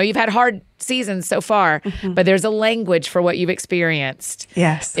far, and we know you've had hard seasons so far, but there's a language for what you've experienced.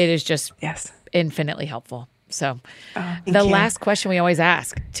 Yes. It is just infinitely helpful. So the last question we always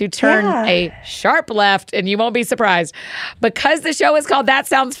ask, to turn a sharp left, and you won't be surprised, because the show is called That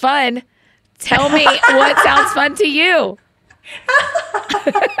Sounds Fun, tell me what sounds fun to you.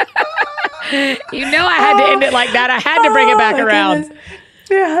 You know I had to end it like that. I had to bring it back around. Goodness.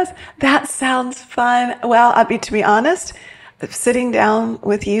 Yes, that sounds fun. Well, to be honest, sitting down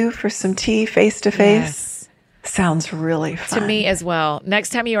with you for some tea face to face sounds really fun. To me as well. Next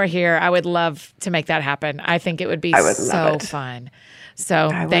time you are here, I would love to make that happen. I think it would be so fun. So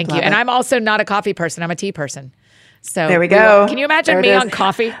thank you. And I'm also not a coffee person. I'm a tea person. So there we go. Can you imagine me on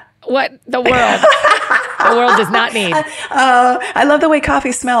coffee? What the world? The world does not need. I love the way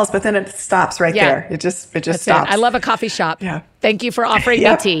coffee smells, but then it stops right there. It just stops. I love a coffee shop. Yeah. Thank you for offering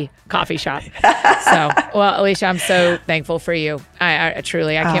me tea. Coffee shop. So, well, Alicia, I'm so thankful for you. I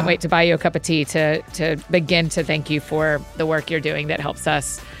truly, I can't wait to buy you a cup of tea to begin to thank you for the work you're doing that helps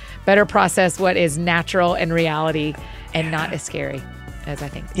us better process what is natural and reality and not as scary as I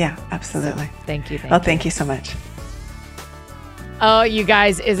think. Yeah, absolutely. So, thank you. Thank you so much. Oh, you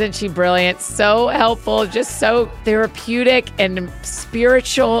guys, isn't she brilliant? So helpful, just so therapeutic and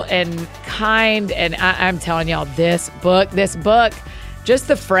spiritual and kind. And I'm telling y'all, this book, just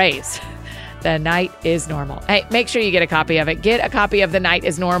the phrase, the night is normal. Hey, make sure you get a copy of it. Get a copy of The Night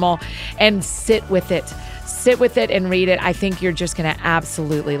is Normal and sit with it. Sit with it and read it. I think you're just going to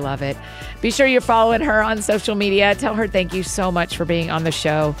absolutely love it. Be sure you're following her on social media. Tell her thank you so much for being on the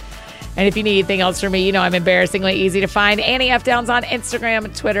show. And if you need anything else from me, you know I'm embarrassingly easy to find. Annie F. Downs on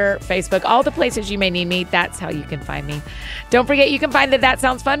Instagram, Twitter, Facebook, all the places you may need me. That's how you can find me. Don't forget, you can find the That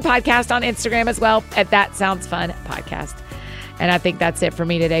Sounds Fun podcast on Instagram as well at That Sounds Fun podcast. And I think that's it for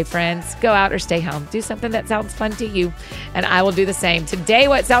me today, friends. Go out or stay home. Do something that sounds fun to you, and I will do the same. Today,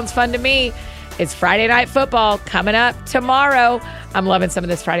 what sounds fun to me is Friday Night Football coming up tomorrow. I'm loving some of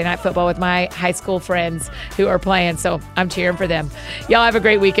this Friday Night Football with my high school friends who are playing, so I'm cheering for them. Y'all have a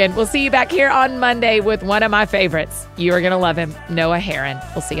great weekend. We'll see you back here on Monday with one of my favorites. You are going to love him, Noah Heron.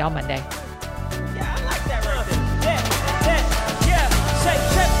 We'll see y'all Monday.